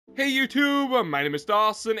Hey YouTube, my name is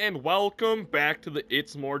Dawson and welcome back to the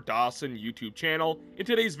It's More Dawson YouTube channel. In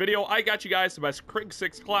today's video, I got you guys the best KRIG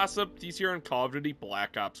 6 class setup here in Call of Duty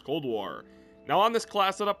Black Ops Cold War. Now on this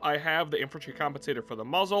class setup, I have the infantry compensator for the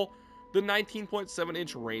muzzle, the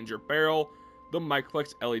 19.7-inch Ranger barrel, the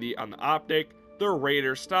Microplex LED on the optic, the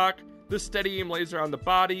Raider stock, the steady aim laser on the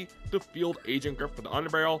body, the field agent grip for the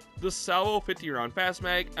underbarrel, the salvo 50 round fast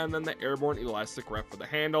mag, and then the airborne elastic ref for the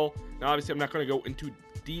handle. Now obviously I'm not going to go into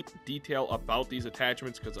deep detail about these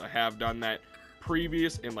attachments because I have done that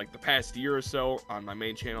previous in like the past year or so on my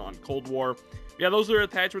main channel on Cold War. Yeah, those are the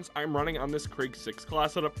attachments I'm running on this KRIG 6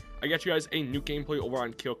 class setup. I got you guys a new gameplay over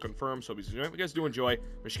on Kill Confirm, so if you guys do enjoy,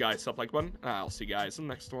 make sure you guys hit the like button, and I'll see you guys in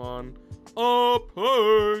the next one.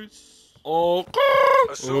 Peace.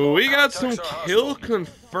 Okay, we got some kill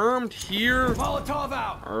confirmed here. Molotov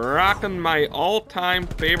out. Rocking my all-time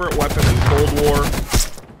favorite weapon in Cold War,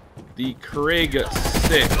 the KRIG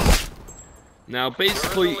 6. Now,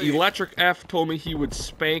 basically, Electric F told me he would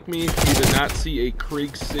spank me if he did not see a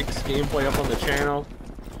KRIG 6 gameplay up on the channel.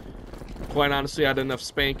 Quite honestly, I had enough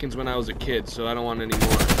spankings when I was a kid, so I don't want any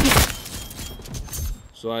more.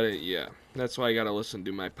 So yeah, that's why I gotta listen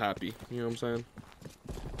to my pappy. You know what I'm saying?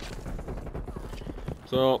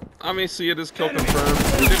 So, obviously it is kill confirmed.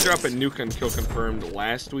 We did drop a nuke on kill confirmed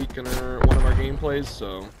last week in one of our gameplays,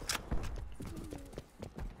 so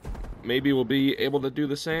maybe we'll be able to do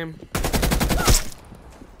the same.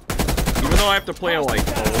 Even though I have to play a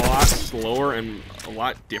lot slower and a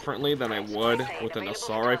lot differently than I would with an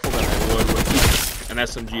assault rifle than I would with an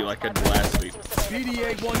SMG like I did last week.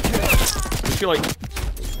 BDA 1 kill. I feel like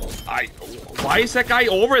why is that guy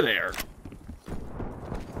over there?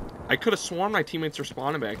 I could have sworn my teammates were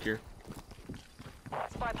spawning back here.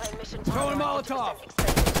 Throwing Molotov.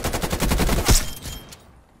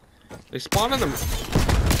 They spawned in them.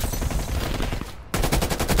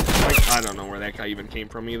 I don't know where that guy even came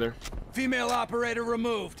from either. Female operator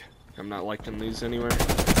removed. I'm not liking these anywhere.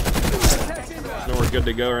 Nowhere good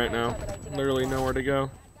to go right now. Literally nowhere to go.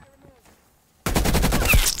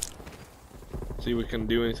 See if we can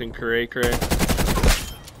do anything cray.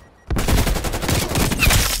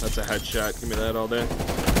 That's a headshot. Give me that all day. I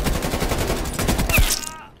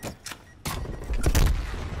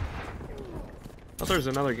thought there was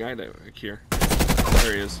another guy back here.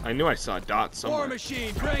 There he is. I knew I saw a dot somewhere. War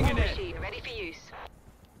machine, bringing it. Ready for use.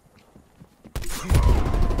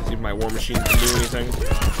 See if my war machine can do anything.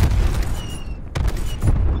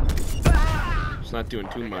 It's not doing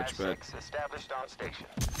too much, but.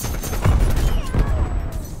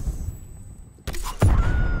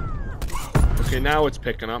 Okay, now it's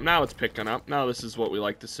picking up. Now this is what we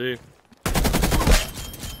like to see.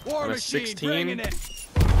 War On a machine, 16. it.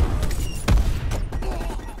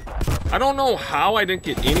 I don't know how I didn't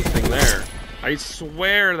get anything there. I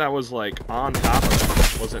swear that was like on top of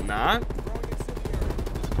it. Was it not?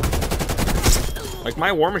 Like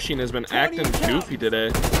my war machine has been acting goofy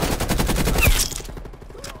today.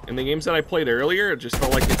 In the games that I played earlier, it just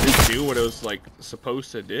felt like it didn't do what it was like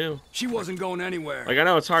supposed to do. She wasn't going anywhere. Like I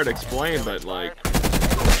know it's hard to explain, but like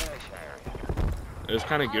it was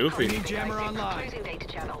kind of goofy. Jammer online.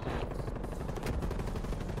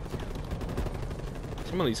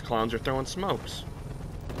 Some of these clowns are throwing smokes.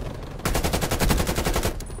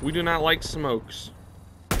 We do not like smokes.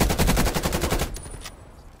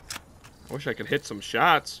 I wish I could hit some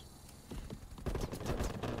shots.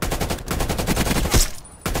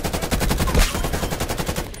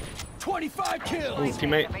 Kills. Ooh,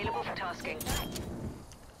 teammate.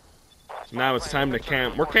 Now it's time to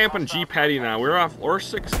camp. We're camping G Patty now. We're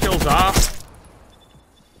 6 kills off.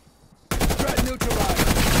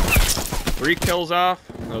 3 kills off.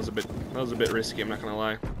 That was a bit risky, I'm not gonna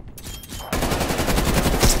lie.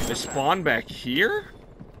 They spawned back here?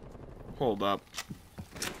 Hold up.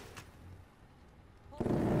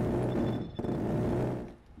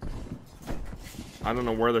 I don't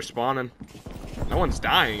know where they're spawning. No one's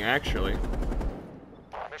dying, actually.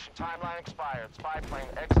 Mission timeline expired. Spy plane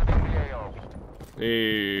exiting the AO.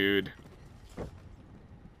 Dude.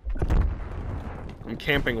 I'm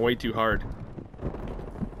camping way too hard.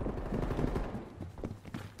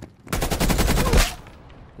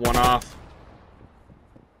 One off.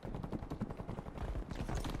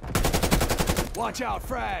 Watch out,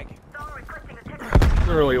 frag.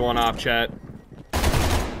 Literally one off, chat.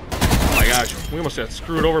 Oh my gosh, we almost got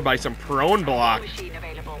screwed over by some prone block.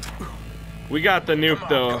 We got the nuke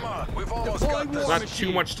though. There's not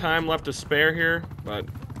too much time left to spare here, but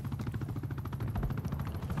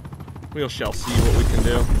we shall see what we can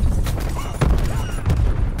do.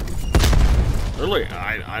 Really,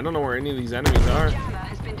 I don't know where any of these enemies are.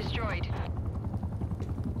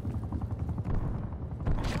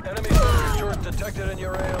 Enemy signatures detected in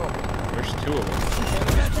your AO. There's 2 of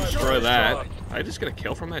them. Destroy that. I just get a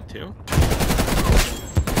kill from that too?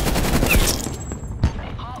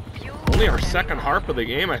 Only our second harp of the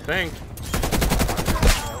game, I think.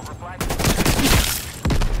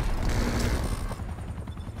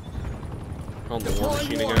 Calling the war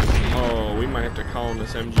machine again. Oh, we might have to call him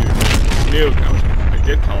this MG. Nuke. I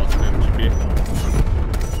did call it an MGB.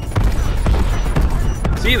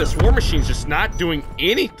 See, this war machine's just not doing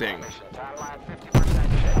anything.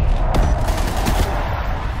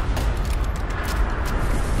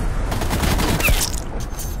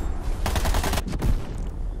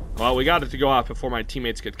 Well, we got it to go off before my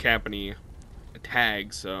teammates could cap any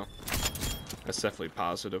tags, so that's definitely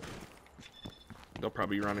positive. They'll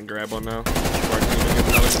probably run and grab one now. Before our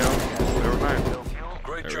team gets another kill. Never mind.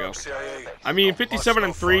 Great There we go. job, CIA. I mean,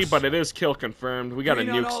 57-3, but it is kill confirmed. We got a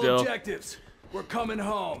Green on nuke all still. objectives. We're coming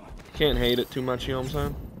home. Can't hate it too much, you know what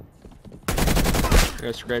I'm saying? I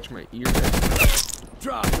gotta scratch my ear there.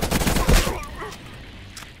 Drop them.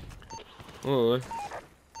 Oh,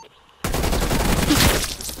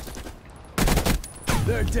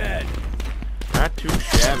 They're dead. not too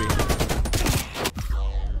shabby.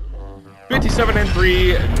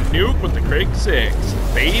 57-3, nuke with the KRIG 6,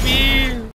 baby.